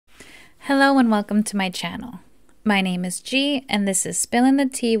Hello and welcome to my channel. My name is G and this is Spilling the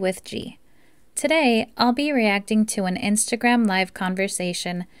Tea with G. Today, I'll be reacting to an Instagram live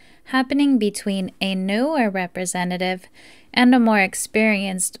conversation happening between a newer representative and a more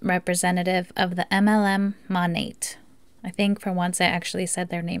experienced representative of the MLM, Monat. I think for once I actually said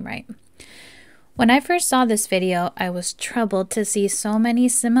their name right. When I first saw this video, I was troubled to see so many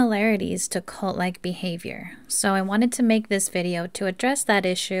similarities to cult-like behavior. So I wanted to make this video to address that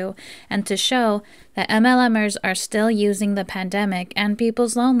issue and to show that MLMers are still using the pandemic and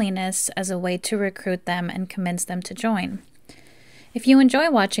people's loneliness as a way to recruit them and convince them to join. If you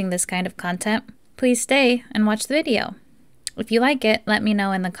enjoy watching this kind of content, please stay and watch the video. If you like it, let me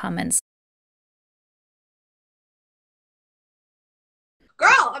know in the comments.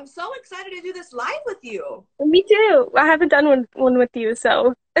 Girl, I'm so excited to do this live with you. Me too. I haven't done one with you,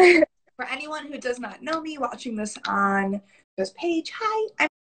 so. For anyone who does not know me watching this on this page, hi.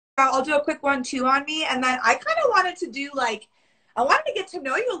 I'll do a quick 1-2 on me, and then I kind of wanted to do I wanted to get to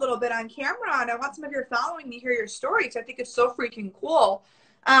know you a little bit on camera, and I want some of your following to hear your story because I think it's so freaking cool.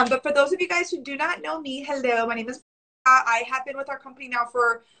 But for those of you guys who do not know me, hello, my name is I have been with our company now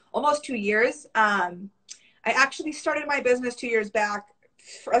for almost 2 years. I actually started my business 2 years back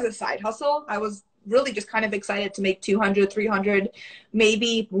as a side hustle. I was really just kind of excited to make 200, 300,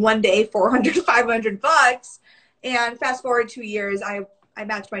 maybe one day 400, 500 bucks. And fast forward 2 years, I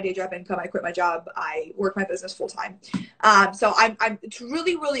matched my day job income. I quit my job. I work my business full time. So it's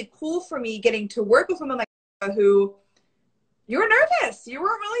really, really cool for me getting to work with women like who you were nervous. You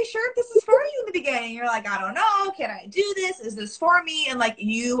weren't really sure if this is for you in the beginning. You're like, I don't know. Can I do this? Is this for me? And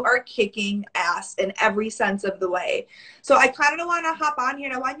you are kicking ass in every sense of the way. So I kind of want to hop on here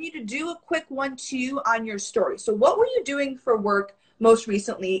and I want you to do a quick 1-2 on your story. So what were you doing for work most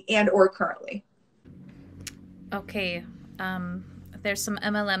recently and or currently? Okay, there's some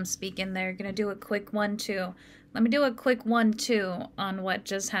MLM speak in there. Gonna do a quick 1-2. Let me do a quick 1-2 on what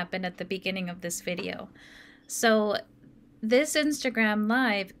just happened at the beginning of this video. So this Instagram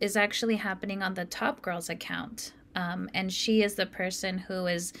live is actually happening on the Top Girl's account. And she is the person who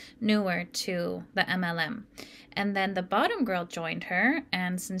is newer to the MLM. And then the bottom girl joined her,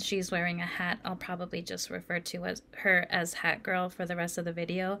 and since she's wearing a hat, I'll probably just refer to her as Hat Girl for the rest of the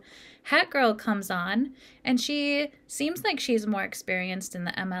video. Hat Girl comes on, and she seems like she's more experienced in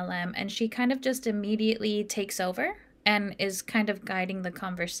the MLM, and she kind of just immediately takes over and is kind of guiding the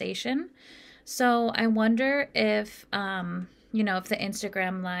conversation. So I wonder if, if the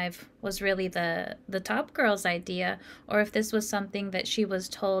Instagram live was really the top girl's idea, or if this was something that she was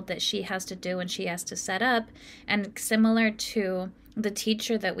told that she has to do and she has to set up. And similar to the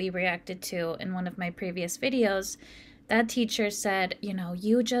teacher that we reacted to in one of my previous videos, that teacher said,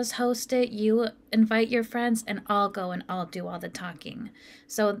 you just host it, you invite your friends, and I'll go and I'll do all the talking.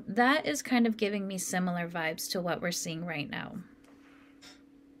 So that is kind of giving me similar vibes to what we're seeing right now.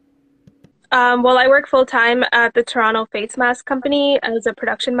 Well, I work full-time at the Toronto face mask company as a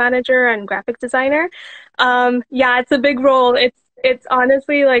production manager and graphic designer. Yeah, it's a big role. It's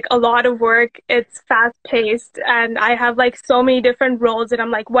honestly a lot of work. It's fast-paced, and I have so many different roles, and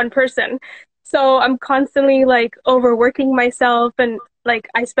I'm one person. So I'm constantly overworking myself, and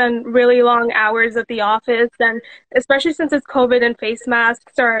I spend really long hours at the office, and especially since it's COVID and face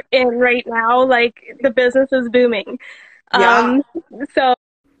masks are in right now, the business is booming. Yeah. So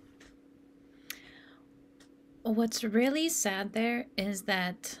What's really sad there is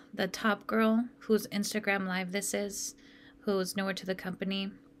that the top girl whose Instagram live this is, who's newer to the company,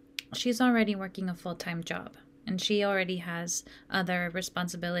 she's already working a full-time job and she already has other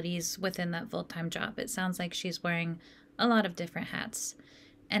responsibilities within that full-time job. It sounds like she's wearing a lot of different hats.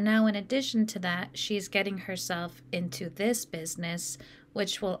 And now in addition to that, she's getting herself into this business,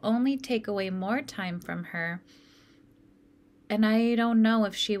 which will only take away more time from her. And I don't know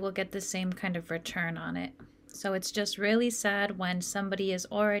if she will get the same kind of return on it. So it's just really sad when somebody is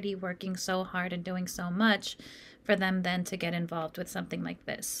already working so hard and doing so much for them then to get involved with something like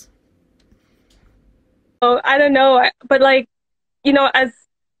this. oh, I don't know, but as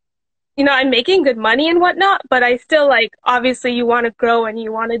I'm making good money and whatnot, but I still obviously you want to grow and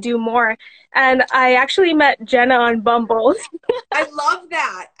you want to do more. And I actually met Jenna on Bumble. I love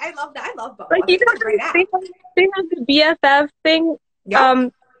that. I love that. I love Bumble. It's a great app. They have the BFF thing. Yeah.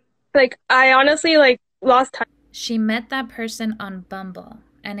 I honestly lost touch. She met that person on Bumble.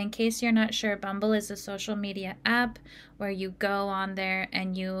 And in case you're not sure, Bumble is a social media app where you go on there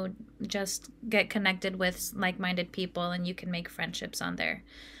and you just get connected with like-minded people and you can make friendships on there.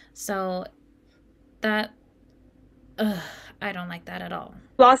 So that, I don't like that at all.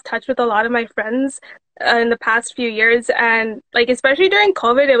 Lost touch with a lot of my friends in the past few years. And like, especially during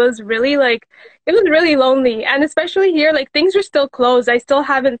COVID, it was really lonely. And especially here, like things are still closed. I still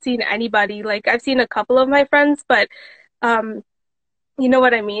haven't seen anybody. Like I've seen a couple of my friends, but um, you know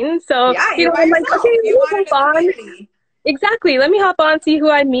what I mean? So, Yeah, you you're know, by I'm like, okay, yourself. let You me wanted hop a on. community. Exactly. Let me hop on, see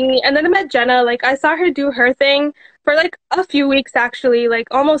who I meet. And then I met Jenna. Like I saw her do her thing for like a few weeks actually, like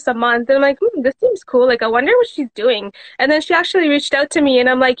almost a month. And I'm like, this seems cool. Like I wonder what she's doing. And then she actually reached out to me and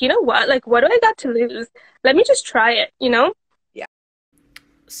I'm like, you know what? Like what do I got to lose? Let me just try it, you know? Yeah.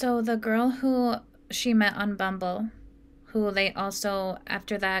 So the girl who she met on Bumble, who they also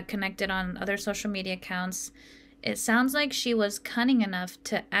after that connected on other social media accounts, it sounds like she was cunning enough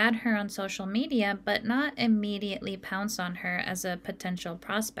to add her on social media, but not immediately pounce on her as a potential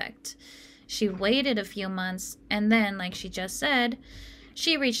prospect. She waited a few months, and then, like she just said,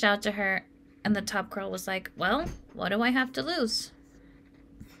 she reached out to her, and the top girl was like, well, what do I have to lose?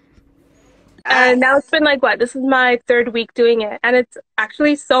 And now it's Yes. been like what? This is my third week doing it, and it's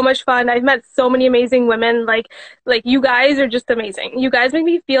actually so much fun. I've met so many amazing women. Like you guys are just amazing. You guys make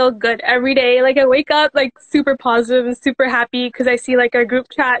me feel good every day. Like I wake up like super positive and super happy because I see like our group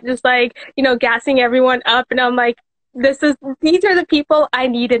chat just like, you know, gassing everyone up, and I'm like, these are the people I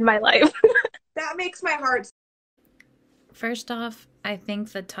need in my life. That makes my heart. First off, I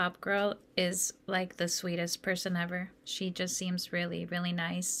think the top girl is like the sweetest person ever. She just seems really, really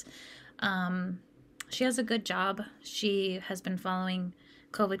nice. Um, she has a good job. She has been following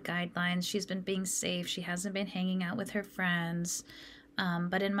COVID guidelines. She's been being safe. She hasn't been hanging out with her friends.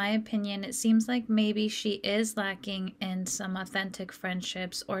 But in my opinion, it seems like maybe she is lacking in some authentic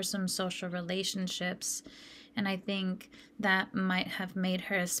friendships or some social relationships. And I think that might have made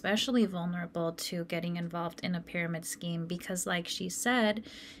her especially vulnerable to getting involved in a pyramid scheme because, like she said,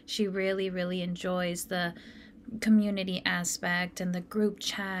 she really, really enjoys the community aspect and the group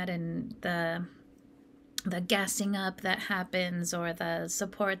chat and the gassing up that happens or the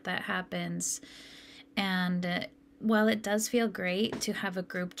support that happens. And while it does feel great to have a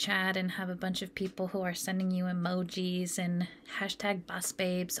group chat and have a bunch of people who are sending you emojis and hashtag bus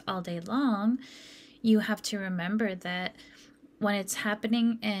babes all day long, you have to remember that when it's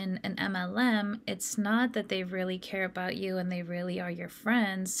happening in an MLM, it's not that they really care about you and they really are your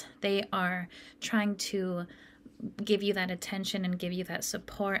friends. They are trying to give you that attention and give you that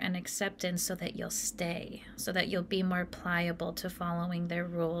support and acceptance so that you'll stay, so that you'll be more pliable to following their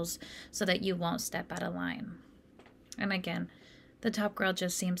rules, so that you won't step out of line. And again, the top girl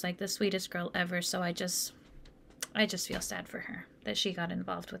just seems like the sweetest girl ever, so I just feel sad for her that she got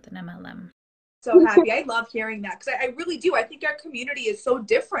involved with an MLM. So happy. I love hearing that because I really do. I think our community is so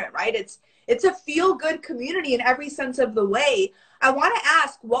different, right? It's a feel good community in every sense of the way. I want to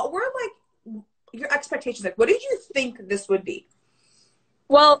ask, what were like your expectations? Like, what did you think this would be?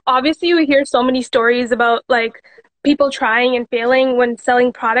 Well, obviously, we hear so many stories about like people trying and failing when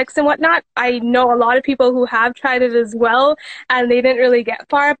selling products and whatnot. I know a lot of people who have tried it as well, and they didn't really get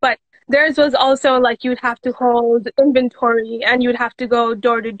far. But theirs was also like you'd have to hold inventory and you'd have to go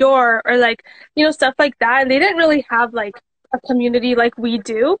door to door or like, you know, stuff like that. And they didn't really have like a community like we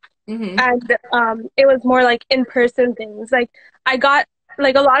do. Mm-hmm. And it was more like in-person things. Like I got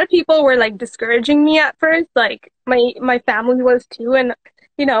like a lot of people were like discouraging me at first. Like my family was too, and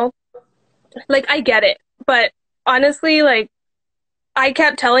you know, like I get it, but honestly, like I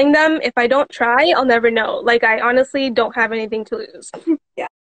kept telling them if I don't try, I'll never know. Like I honestly don't have anything to lose. Yeah.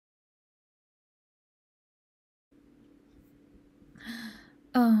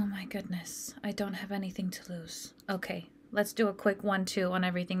 Oh my goodness, I don't have anything to lose. Okay, let's do a quick 1-2 on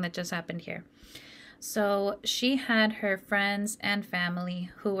everything that just happened here. So she had her friends and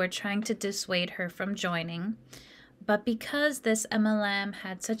family who were trying to dissuade her from joining. But because this MLM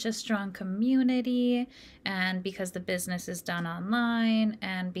had such a strong community, and because the business is done online,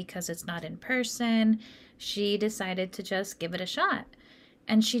 and because it's not in person, she decided to just give it a shot.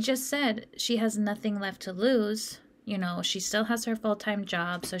 And she just said she has nothing left to lose. You know, she still has her full-time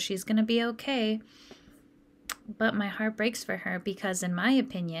job, so she's going to be okay. But my heart breaks for her because, in my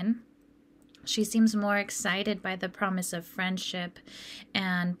opinion, she seems more excited by the promise of friendship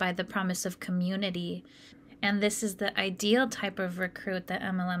and by the promise of community. And this is the ideal type of recruit that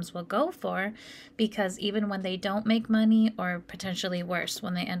MLMs will go for because even when they don't make money, or potentially worse,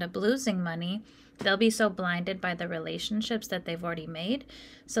 when they end up losing money, they'll be so blinded by the relationships that they've already made,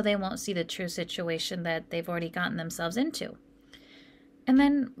 so they won't see the true situation that they've already gotten themselves into. And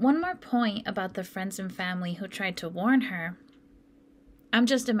then one more point about the friends and family who tried to warn her. I'm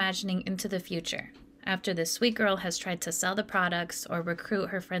just imagining into the future. After this sweet girl has tried to sell the products or recruit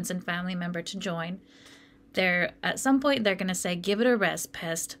her friends and family member to join, at some point they're going to say, give it a rest,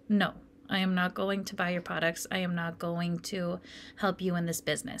 pest. No, I am not going to buy your products. I am not going to help you in this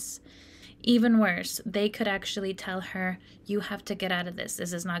business. Even worse, they could actually tell her, you have to get out of this.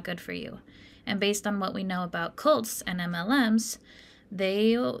 This is not good for you. And based on what we know about cults and MLMs,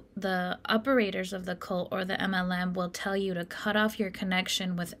 the operators of the cult or the MLM will tell you to cut off your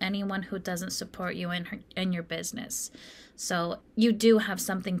connection with anyone who doesn't support you in your business. So you do have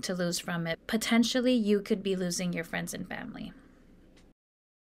something to lose from it. Potentially, you could be losing your friends and family.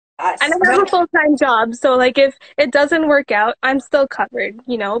 And I have a full-time job, so like if it doesn't work out, I'm still covered,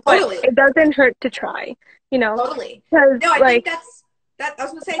 you know, but Totally. it doesn't hurt to try, you know. Totally. No, I think that I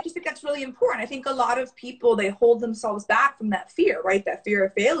was gonna say, I just think that's really important. I think a lot of people, they hold themselves back from that fear, right? That fear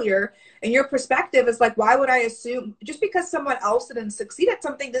of failure. And your perspective is like, why would I assume just because someone else didn't succeed at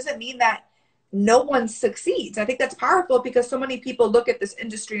something doesn't mean that no one succeeds. I think that's powerful because so many people look at this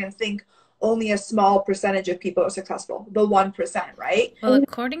industry and think only a small percentage of people are successful, the 1%, right? Well,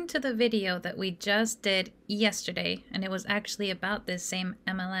 according to the video that we just did yesterday, and it was actually about this same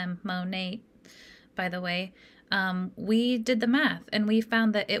MLM, Monat, by the way, we did the math and we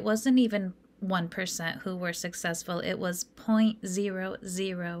found that it wasn't even 1% who were successful. It was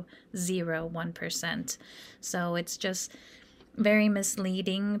 0.0001%. So it's just very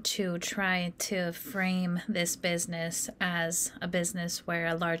misleading to try to frame this business as a business where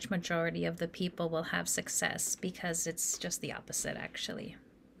a large majority of the people will have success, because it's just the opposite, actually.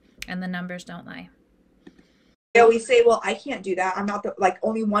 And the numbers don't lie. They always say, well, I can't do that. I'm not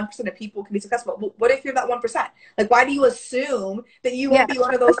only 1% of people can be successful. Well, what if you're that 1%? Like, why do you assume that you won't be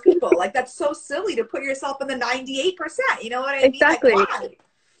one of those people? Like, that's so silly to put yourself in the 98%. You know what I mean? Exactly. Like, why?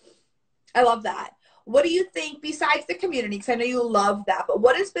 I love that. What do you think, besides the community, because I know you love that, but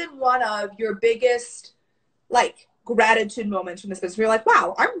what has been one of your biggest, like, gratitude moments from this business where you're like,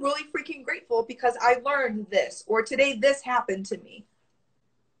 wow, I'm really freaking grateful because I learned this, or today this happened to me?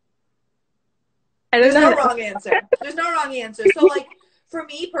 There's no wrong answer. There's no wrong answer. So, like, for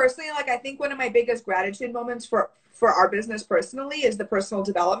me personally, like, I think one of my biggest gratitude moments for our business personally is the personal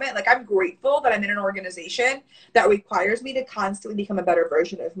development. Like, I'm grateful that I'm in an organization that requires me to constantly become a better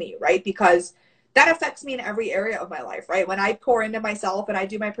version of me, right? Because that affects me in every area of my life, right? When I pour into myself and I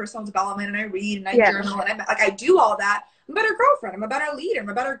do my personal development and I read and I journal and I do all that, I'm a better girlfriend, I'm a better leader, I'm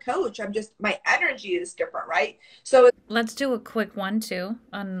a better coach. My energy is different, right? So let's do a quick 1-2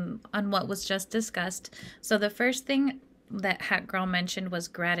 on what was just discussed. So the first thing that Hat Girl mentioned was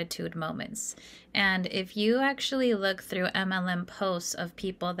gratitude moments. And if you actually look through MLM posts of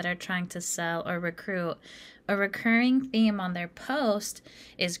people that are trying to sell or recruit, a recurring theme on their post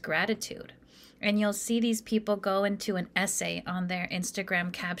is gratitude. And you'll see these people go into an essay on their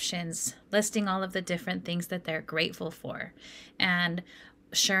Instagram captions, listing all of the different things that they're grateful for. And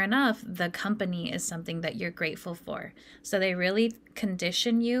sure enough, the company is something that you're grateful for. So they really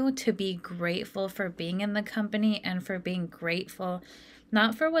condition you to be grateful for being in the company and for being grateful,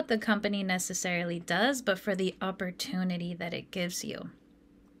 not for what the company necessarily does, but for the opportunity that it gives you.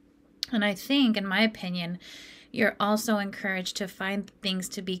 And I think, in my opinion, you're also encouraged to find things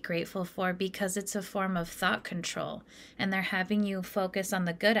to be grateful for because it's a form of thought control, and they're having you focus on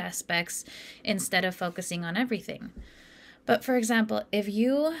the good aspects instead of focusing on everything. But for example, if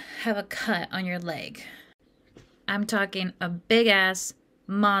you have a cut on your leg, I'm talking a big ass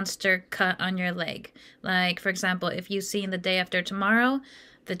monster cut on your leg. Like, for example, if you see in The Day After Tomorrow,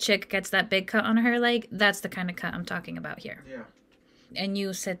 the chick gets that big cut on her leg, that's the kind of cut I'm talking about here. Yeah. And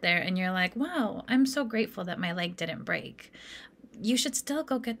you sit there and you're like, wow, I'm so grateful that my leg didn't break. You should still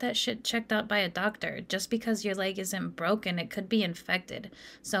go get that shit checked out by a doctor. Just because your leg isn't broken, it could be infected.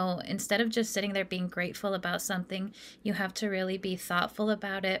 So instead of just sitting there being grateful about something, you have to really be thoughtful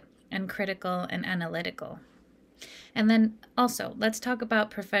about it and critical and analytical. And then also, let's talk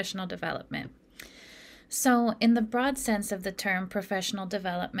about professional development. So in the broad sense of the term professional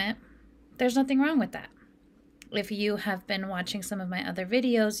development, there's nothing wrong with that. If you have been watching some of my other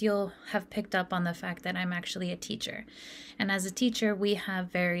videos, you'll have picked up on the fact that I'm actually a teacher. And as a teacher, we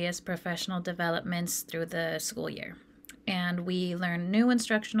have various professional developments through the school year. And we learn new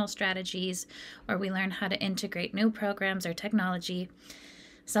instructional strategies, or we learn how to integrate new programs or technology.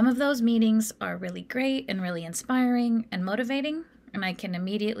 Some of those meetings are really great and really inspiring and motivating, and I can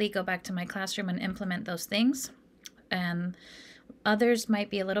immediately go back to my classroom and implement those things. And others might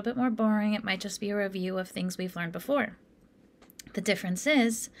be a little bit more boring. It might just be a review of things we've learned before. The difference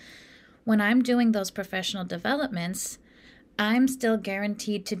is, when I'm doing those professional developments, I'm still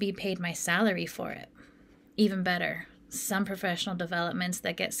guaranteed to be paid my salary for it. Even better, some professional developments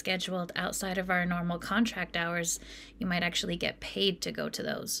that get scheduled outside of our normal contract hours, you might actually get paid to go to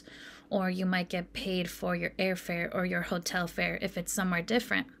those. Or you might get paid for your airfare or your hotel fare if it's somewhere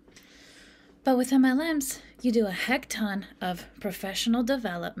different. But with MLMs, you do a heck ton of professional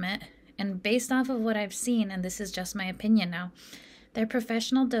development. And based off of what I've seen, and this is just my opinion now, their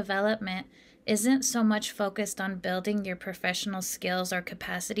professional development isn't so much focused on building your professional skills or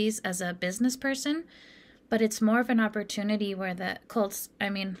capacities as a business person, but it's more of an opportunity where the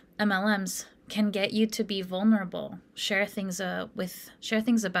MLMs can get you to be vulnerable, share things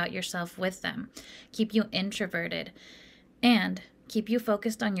about yourself with them, keep you introverted, and keep you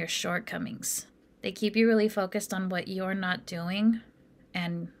focused on your shortcomings. They keep you really focused on what you're not doing,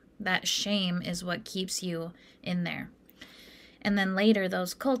 and that shame is what keeps you in there. And then later,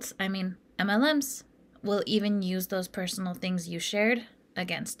 those MLMs will even use those personal things you shared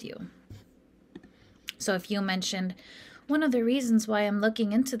against you. So if you mentioned, one of the reasons why I'm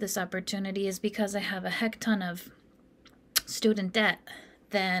looking into this opportunity is because I have a heck ton of student debt,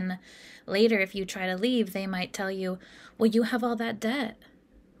 then later if you try to leave, they might tell you, well, you have all that debt.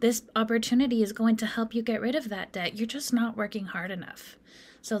 This opportunity is going to help you get rid of that debt. You're just not working hard enough.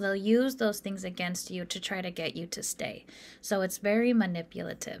 So they'll use those things against you to try to get you to stay. So it's very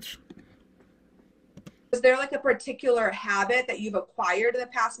manipulative. Is there like a particular habit that you've acquired in the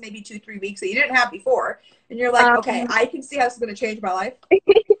past maybe 2-3 weeks that you didn't have before? And you're like, okay, I can see how this is going to change my life.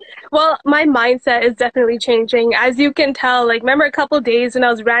 Well, my mindset is definitely changing. As you can tell, like, remember a couple of days when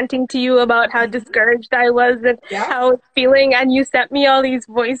I was ranting to you about how discouraged I was and how I was feeling, and you sent me all these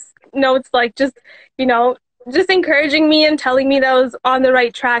voice notes, like, just encouraging me and telling me that I was on the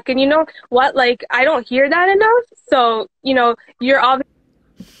right track. And you know what? Like, I don't hear that enough. So, you're obviously...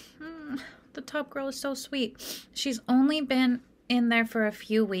 The top girl is so sweet. She's only been in there for a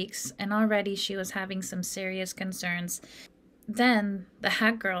few weeks, and already she was having some serious concerns. Then the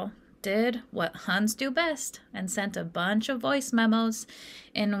hack girl did what Huns do best and sent a bunch of voice memos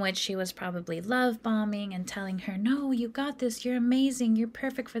in which she was probably love bombing and telling her, no, you got this, you're amazing, you're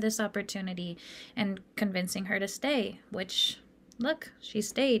perfect for this opportunity, and convincing her to stay, which, look, she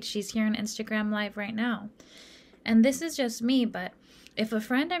stayed. She's here on Instagram Live right now. And this is just me, but if a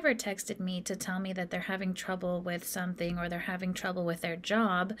friend ever texted me to tell me that they're having trouble with something or they're having trouble with their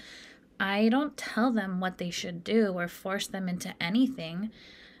job, I don't tell them what they should do or force them into anything.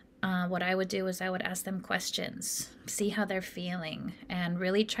 What I would do is I would ask them questions, see how they're feeling, and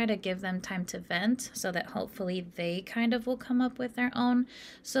really try to give them time to vent so that hopefully they kind of will come up with their own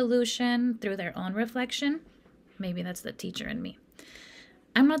solution through their own reflection. Maybe that's the teacher in me.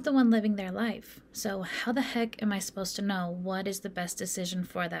 I'm not the one living their life, so how the heck am I supposed to know what is the best decision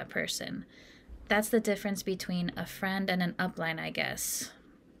for that person? That's the difference between a friend and an upline, I guess.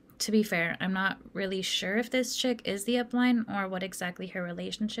 To be fair, I'm not really sure if this chick is the upline or what exactly her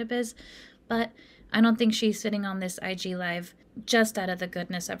relationship is, but I don't think she's sitting on this IG Live just out of the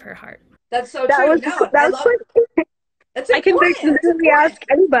goodness of her heart. That's so true. That's I can basically ask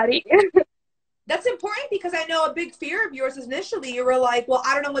anybody. That's important because I know a big fear of yours is initially you were like, well,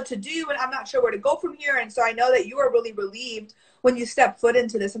 I don't know what to do and I'm not sure where to go from here. And so I know that you are really relieved when you step foot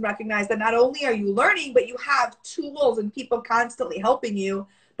into this and recognize that not only are you learning, but you have tools and people constantly helping you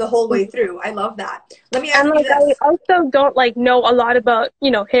the whole way through. I love that. Let me ask you this. I also don't know a lot about,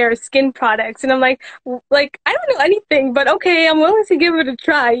 hair, skin products. And I'm like, I don't know anything, but okay, I'm willing to give it a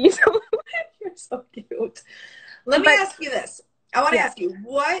try. You're so cute. Let me ask you this. I want to ask you,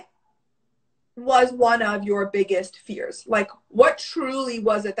 what was one of your biggest fears? Like, what truly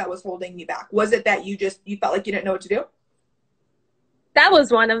was it that was holding you back? Was it that you felt like you didn't know what to do? That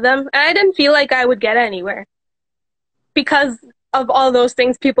was one of them. I didn't feel like I would get anywhere because of all those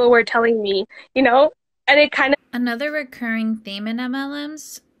things people were telling me, and it kind of... Another recurring theme in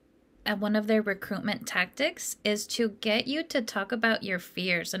MLMs, one of their recruitment tactics, is to get you to talk about your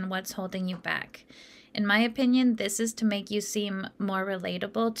fears and what's holding you back. In my opinion, this is to make you seem more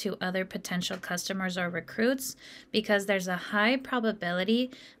relatable to other potential customers or recruits because there's a high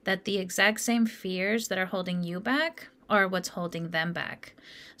probability that the exact same fears that are holding you back are what's holding them back.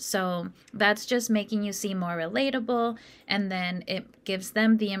 So that's just making you seem more relatable, and then it gives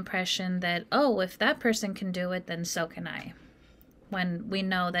them the impression that, oh, if that person can do it, then so can I. When we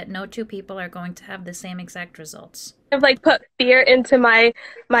know that no two people are going to have the same exact results. I've put fear into my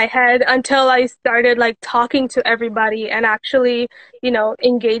head until I started talking to everybody and actually,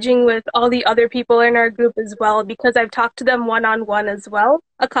 engaging with all the other people in our group as well, because I've talked to them one-on-one as well,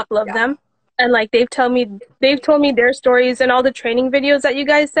 a couple of them. And they've told me their stories and all the training videos that you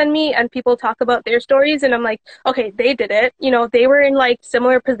guys send me, and people talk about their stories, and I'm like, okay, they did it. They were in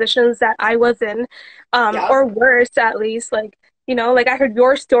similar positions that I was in, or worse at least. I heard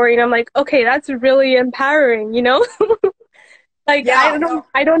your story and I'm like, okay, that's really empowering, Like Yeah, no,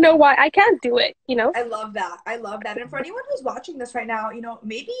 I don't know why I can't do it, you know? I love that. I love that. And for anyone who's watching this right now,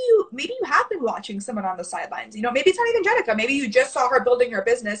 maybe you have been watching someone on the sidelines. Maybe it's not even Jenica. Maybe you just saw her building her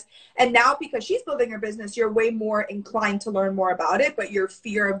business, and now because she's building her business, you're way more inclined to learn more about it, but your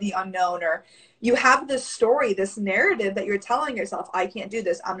fear of the unknown, or you have this story, this narrative that you're telling yourself, I can't do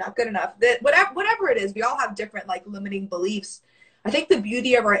this, I'm not good enough. That whatever it is, we all have different like limiting beliefs. I think the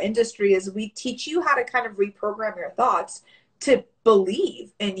beauty of our industry is we teach you how to kind of reprogram your thoughts to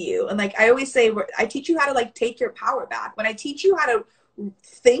believe in you. And like I always say, I teach you how to like take your power back. When I teach you how to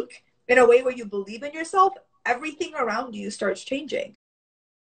think in a way where you believe in yourself, everything around you starts changing.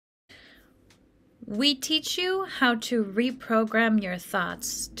 We teach you how to reprogram your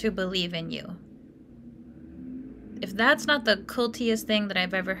thoughts to believe in you. If that's not the cultiest thing that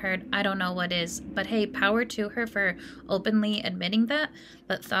I've ever heard, I don't know what is. But hey, power to her for openly admitting that.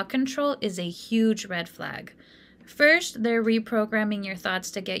 But thought control is a huge red flag. First, they're reprogramming your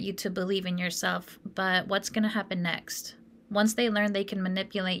thoughts to get you to believe in yourself, but what's going to happen next? Once they learn they can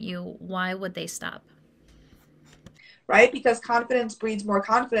manipulate you, why would they stop? Right? Because confidence breeds more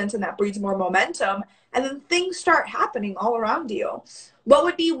confidence, and that breeds more momentum, and then things start happening all around you. What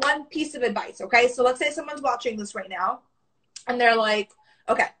would be one piece of advice? Okay, so let's say someone's watching this right now, and they're like,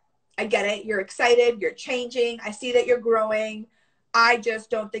 okay, I get it. You're excited. You're changing. I see that you're growing. I just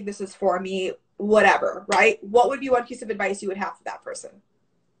don't think this is for me. Whatever, right? What would be one piece of advice you would have for that person?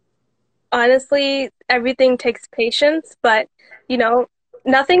 Honestly, everything takes patience, but you know,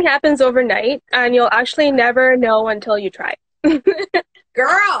 nothing happens overnight, and you'll actually never know until you try.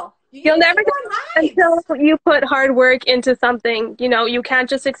 Girl, you need You'll to never say know more lives. until you put hard work into something. You know, you can't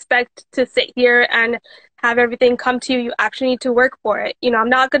just expect to sit here and have everything come to you. You actually need to work for it. You know, I'm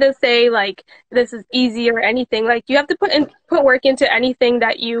not gonna say like this is easy or anything. Like you have to put work into anything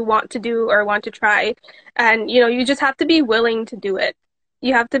that you want to do or want to try. And you know, you just have to be willing to do it.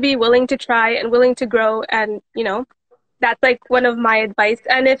 You have to be willing to try and willing to grow, and you know, that's like one of my advice.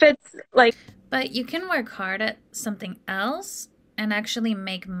 And if it's like, But you can work hard at something else and actually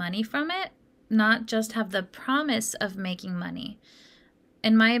make money from it, not just have the promise of making money.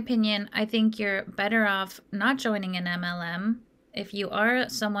 In my opinion, I think you're better off not joining an MLM. If you are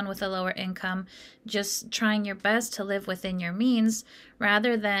someone with a lower income, just trying your best to live within your means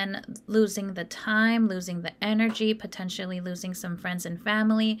rather than losing the time, losing the energy, potentially losing some friends and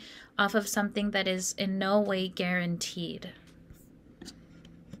family off of something that is in no way guaranteed.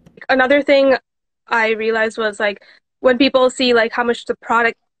 another thing I realized was like when people see like how much the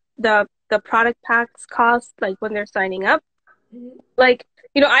product packs cost like when they're signing up, Mhm. like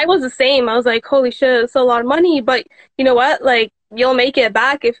you know, I was the same. I was like, holy shit, it's a lot of money, but you know what? Like you'll make it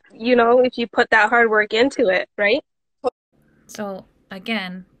back if you know if you put that hard work into it, right? So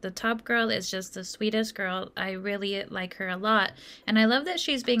again, the top girl is just the sweetest girl. I really like her a lot. And I love that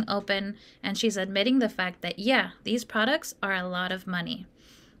she's being open and she's admitting the fact that, yeah, these products are a lot of money.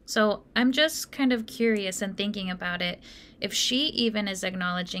 So I'm just kind of curious and thinking about it. If she even is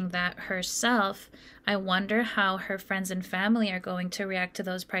acknowledging that herself, I wonder how her friends and family are going to react to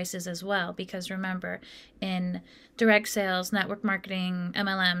those prices as well. Because remember, in direct sales, network marketing,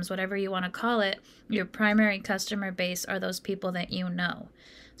 MLMs, whatever you want to call it, your primary customer base are those people that you know.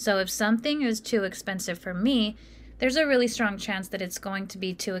 So if something is too expensive for me, there's a really strong chance that it's going to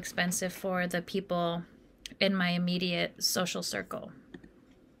be too expensive for the people in my immediate social circle.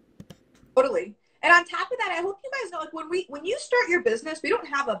 Totally. And on top of that, I hope you guys know, like when you start your business, we don't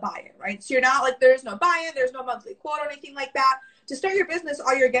have a buy-in, right? So you're not like there's no buy-in, there's no monthly quote or anything like that. To start your business,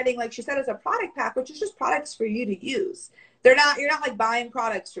 all you're getting, like she said, is a product pack, which is just products for you to use. You're not like buying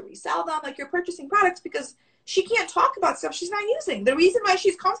products to resell them. Like you're purchasing products because she can't talk about stuff she's not using. The reason why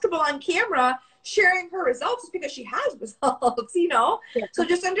she's comfortable on camera sharing her results is because she has results. Yeah. So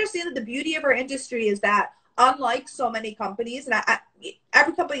just understand that the beauty of our industry is that unlike so many companies, and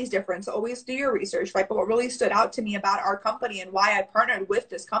every company is different, so always do your research, right? But what really stood out to me about our company and why I partnered with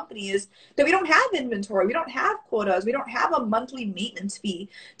this company is that we don't have inventory, we don't have quotas, we don't have a monthly maintenance fee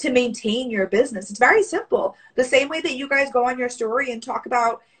to maintain your business. It's very simple. The same way that you guys go on your story and talk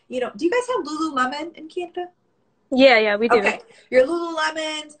about, do you guys have Lululemon in Canada? Yeah, we do. Okay, your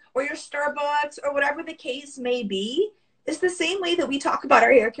Lululemons or your Starbucks or whatever the case may be, is the same way that we talk about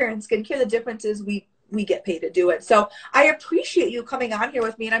our hair care and skincare. The difference is we get paid to do it. So I appreciate you coming on here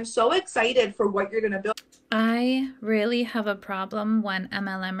with me, and I'm so excited for what you're going to build. I really have a problem when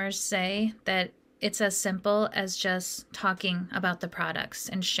MLMers say that it's as simple as just talking about the products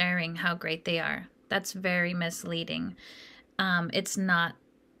and sharing how great they are. That's very misleading. It's not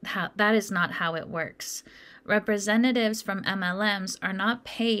that is not how it works. Representatives from MLMs are not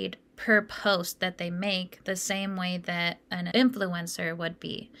paid per post that they make, the same way that an influencer would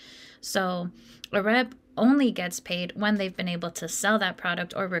be. So a rep only gets paid when they've been able to sell that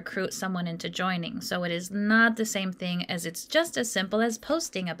product or recruit someone into joining. So it is not the same thing, as it's just as simple as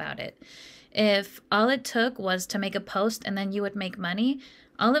posting about it. If all it took was to make a post and then you would make money,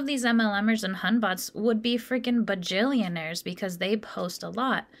 all of these MLMers and Hunbots would be freaking bajillionaires because they post a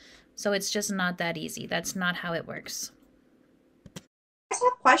lot. So it's just not that easy. That's not how it works.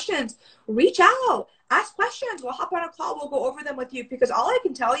 Have questions, reach out, ask questions. We'll hop on a call. We'll go over them with you, because all I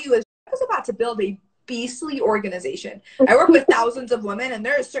can tell you is I was about to build a beastly organization. I work with thousands of women, and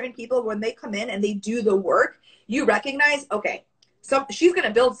there are certain people, when they come in and they do the work, you recognize, okay, so she's going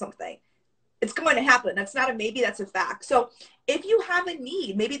to build something. It's going to happen. That's not a maybe, that's a fact. So if you have a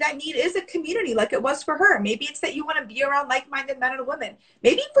need, maybe that need is a community like it was for her. Maybe it's that you want to be around like-minded men and women.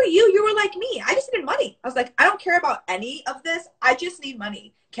 Maybe for you, you were like me. I just needed money. I was like, I don't care about any of this. I just need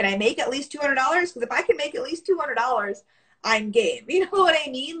money. Can I make at least $200? Because if I can make at least $200, I'm game. You know what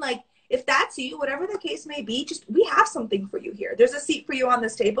I mean? Like, if that's you, whatever the case may be, just, we have something for you here. There's a seat for you on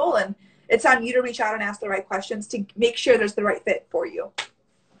this table, and it's on you to reach out and ask the right questions to make sure there's the right fit for you.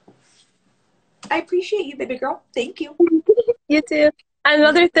 I appreciate you, baby girl. Thank you. You too.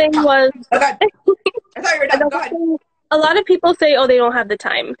 Another thing was... Okay. I thought you were done. Go ahead. A lot of people say, oh, they don't have the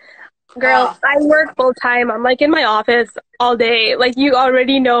time. Girl, I work full time. I'm like in my office all day. Like, you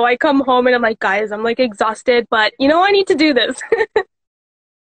already know, I come home and I'm like, guys, I'm like exhausted, but you know, I need to do this.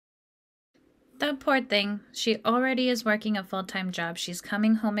 That poor thing. She already is working a full-time job. She's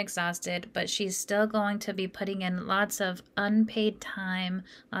coming home exhausted, but she's still going to be putting in lots of unpaid time,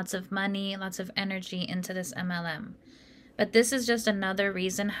 lots of money, lots of energy into this MLM. But this is just another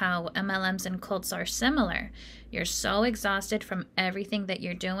reason how MLMs and cults are similar. You're so exhausted from everything that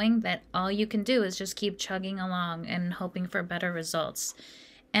you're doing that all you can do is just keep chugging along and hoping for better results.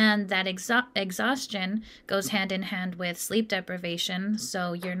 And that exhaustion goes hand in hand with sleep deprivation,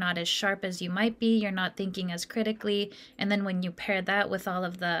 so you're not as sharp as you might be, you're not thinking as critically, and then when you pair that with all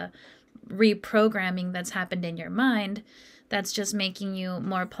of the reprogramming that's happened in your mind, that's just making you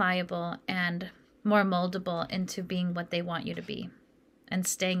more pliable and more moldable into being what they want you to be and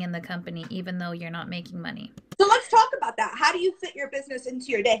staying in the company even though you're not making money. So let's talk about that. How do you fit your business into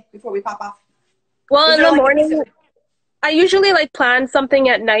your day before we pop off? Well, in the morning, I usually like plan something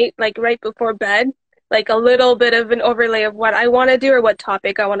at night, like right before bed, like a little bit of an overlay of what I want to do or what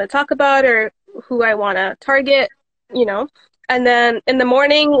topic I want to talk about or who I want to target, you know. And then in the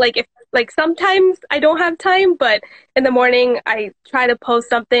morning, like if like sometimes I don't have time, but in the morning I try to post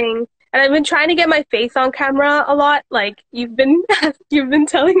something. And I've been trying to get my face on camera a lot, like you've been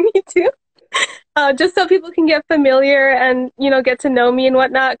telling me to. Just so people can get familiar and, you know, get to know me and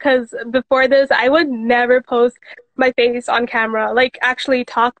whatnot. Because before this, I would never post my face on camera, like actually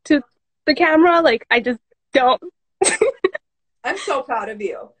talk to the camera. Like, I just don't. I'm so proud of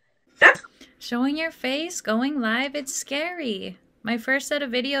you. Showing your face, going live, it's scary. My first set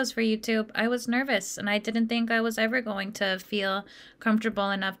of videos for YouTube, I was nervous and I didn't think I was ever going to feel comfortable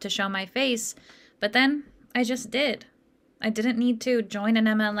enough to show my face. But then I just did. I didn't need to join an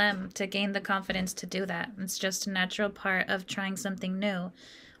MLM to gain the confidence to do that. It's just a natural part of trying something new.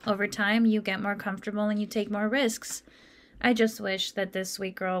 Over time, you get more comfortable and you take more risks. I just wish that this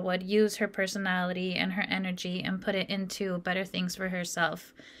sweet girl would use her personality and her energy and put it into better things for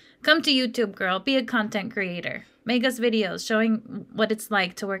herself. Come to YouTube, girl. Be a content creator. Make us videos showing what it's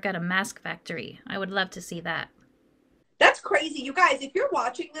like to work at a mask factory. I would love to see that. That's crazy. You guys, if you're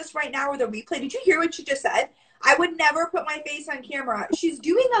watching this right now or the replay, did you hear what she just said? I would never put my face on camera. She's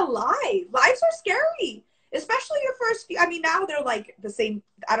doing a live. Lives are scary, especially your first few. I mean, now they're like the same.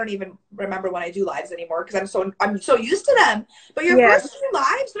 I don't even remember when I do lives anymore because I'm so used to them. But your first few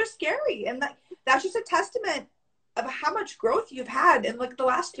lives, they're scary, and that's just a testament of how much growth you've had in like the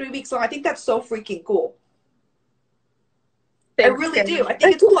last 3 weeks. So I think that's so freaking cool. Thanks, I really do. I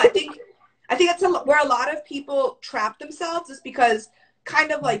think it's cool. I think that's where a lot of people trap themselves, is because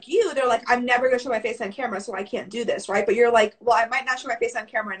kind of like you, they're like, I'm never going to show my face on camera, so I can't do this, right? But you're like, well, I might not show my face on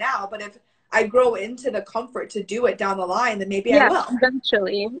camera now, but if I grow into the comfort to do it down the line, then maybe I will.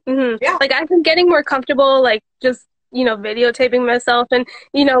 Eventually. Mm-hmm. Yeah. Like, I've been getting more comfortable, like, just, you know, videotaping myself and,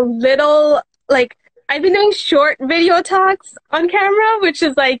 you know, little, like, I've been doing short video talks on camera, which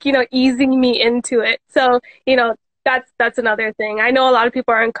is like, you know, easing me into it. So, you know, that's another thing. I know a lot of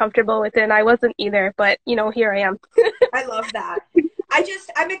people are uncomfortable with it, and I wasn't either, but, you know, here I am. I love that.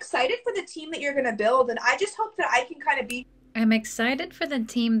 I'm excited for the team that you're going to build, and I just hope that I can kind of be. I'm excited for the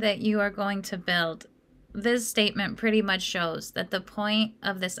team that you are going to build. This statement pretty much shows that the point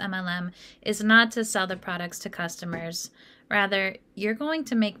of this MLM is not to sell the products to customers. Rather, you're going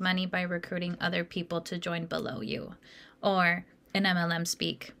to make money by recruiting other people to join below you. Or, in MLM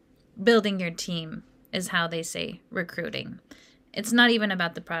speak, building your team is how they say recruiting. It's not even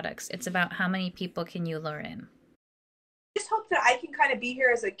about the products. It's about how many people can you lure in. I just hope that I can kind of be here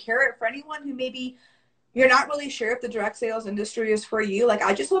as a carrot for anyone who maybe you're not really sure if the direct sales industry is for you. Like,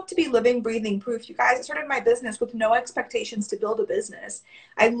 I just hope to be living, breathing proof. You guys, I started my business with no expectations to build a business.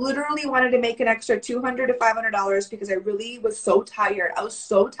 I literally wanted to make an extra $200 to $500 because I really was so tired. I was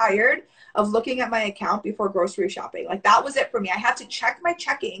so tired of looking at my account before grocery shopping. Like, that was it for me. I had to check my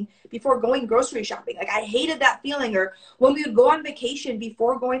checking before going grocery shopping. Like, I hated that feeling. Or when we would go on vacation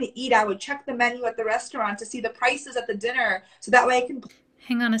before going to eat, I would check the menu at the restaurant to see the prices at the dinner so that way I can...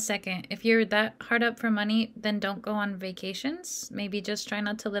 Hang on a second. If you're that hard up for money, then don't go on vacations. Maybe just try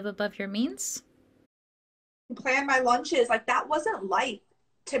not to live above your means. Plan my lunches. Like, that wasn't life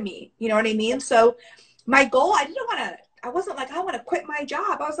to me. You know what I mean? So my goal, I wasn't like, I want to quit my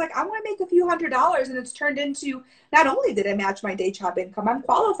job. I was like, I want to make a few $100s. And it's turned into, not only did I match my day job income, I'm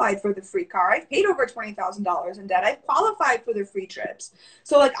qualified for the free car. I've paid over $20,000 in debt. I've qualified for the free trips.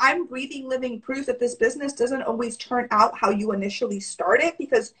 So like, I'm breathing, living proof that this business doesn't always turn out how you initially start it,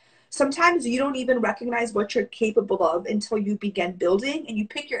 because sometimes you don't even recognize what you're capable of until you begin building and you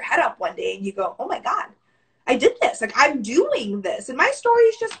pick your head up one day and you go, oh my God, I did this. Like, I'm doing this. And my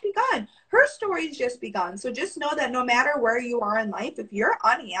story's just begun. Her story's just begun. So just know that no matter where you are in life, if you're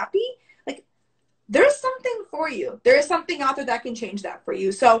unhappy, like, there's something for you. There is something out there that can change that for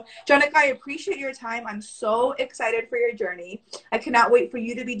you. So, Jenica, I appreciate your time. I'm so excited for your journey. I cannot wait for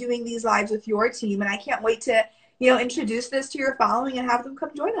you to be doing these lives with your team. And I can't wait to, introduce this to your following and have them come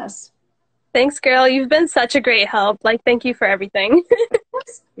join us. Thanks, girl. You've been such a great help. Like, thank you for everything.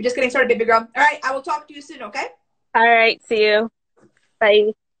 We're just getting started, baby girl. All right. I will talk to you soon, okay? All right. See you.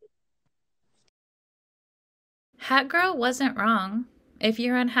 Bye. Hat Girl wasn't wrong. If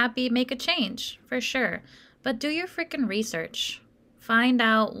you're unhappy, make a change, for sure. But do your freaking research. Find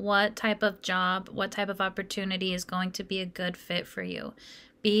out what type of job, what type of opportunity is going to be a good fit for you.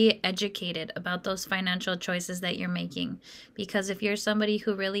 Be educated about those financial choices that you're making. Because if you're somebody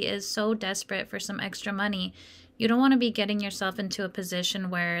who really is so desperate for some extra money, you don't want to be getting yourself into a position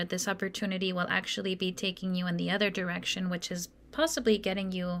where this opportunity will actually be taking you in the other direction, which is possibly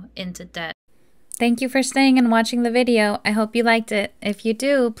getting you into debt. Thank you for staying and watching the video. I hope you liked it. If you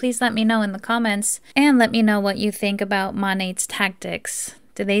do, please let me know in the comments and let me know what you think about Monat's tactics.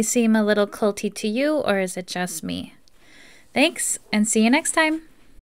 Do they seem a little culty to you, or is it just me? Thanks, and see you next time.